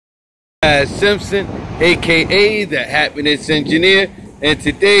Simpson, aka the Happiness Engineer, and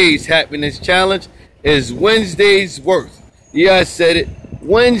today's happiness challenge is Wednesday's worth. Yeah, I said it.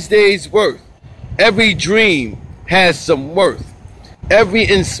 Wednesday's worth. Every dream has some worth.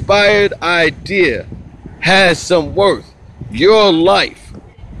 Every inspired idea has some worth. Your life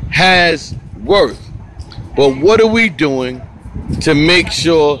has worth. But what are we doing to make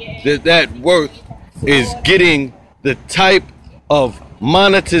sure that that worth is getting the type of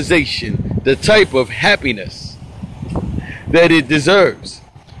monetization, the type of happiness that it deserves?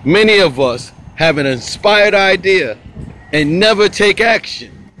 Many of us have an inspired idea and never take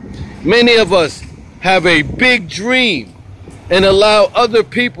action. Many of us have a big dream and allow other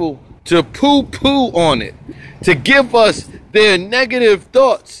people to poo-poo on it, to give us their negative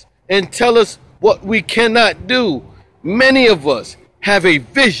thoughts and tell us what we cannot do. Many of us have a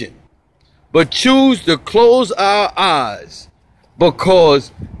vision, but choose to close our eyes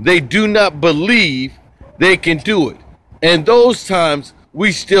because they do not believe they can do it. And those times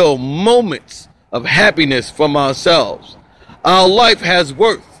we steal moments of happiness from ourselves. Our life has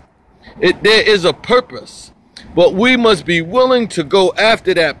worth. There is a purpose, but we must be willing to go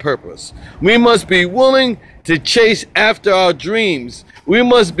after that purpose. We must be willing to chase after our dreams. We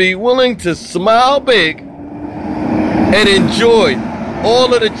must be willing to smile big and enjoy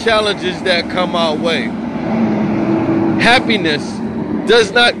all of the challenges that come our way. Happiness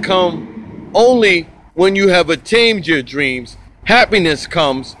does not come only when you have attained your dreams. Happiness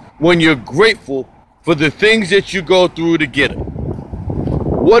comes when you're grateful for the things that you go through to get it.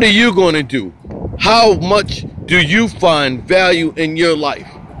 What are you going to do? How much do you find value in your life?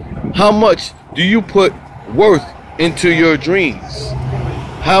 How much do you put worth into your dreams?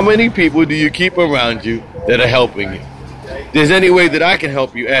 How many people do you keep around you that are helping you? If there's any way that I can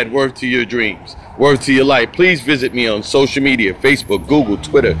help you add worth to your dreams, worth to your life, please visit me on social media, Facebook, Google,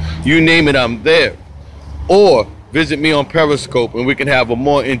 Twitter, you name it, I'm there. Or visit me on Periscope and we can have a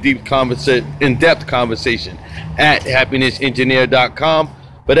more in-depth conversation at happinessengineer.com.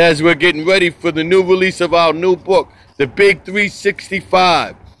 But as we're getting ready for the new release of our new book, The Big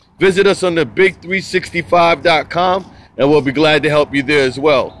 365, visit us on the big365.com and we'll be glad to help you there as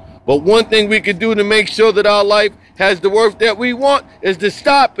well. But one thing we can do to make sure that our life has the worth that we want is to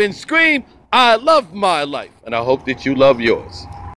stop and scream, I love my life. And I hope that you love yours.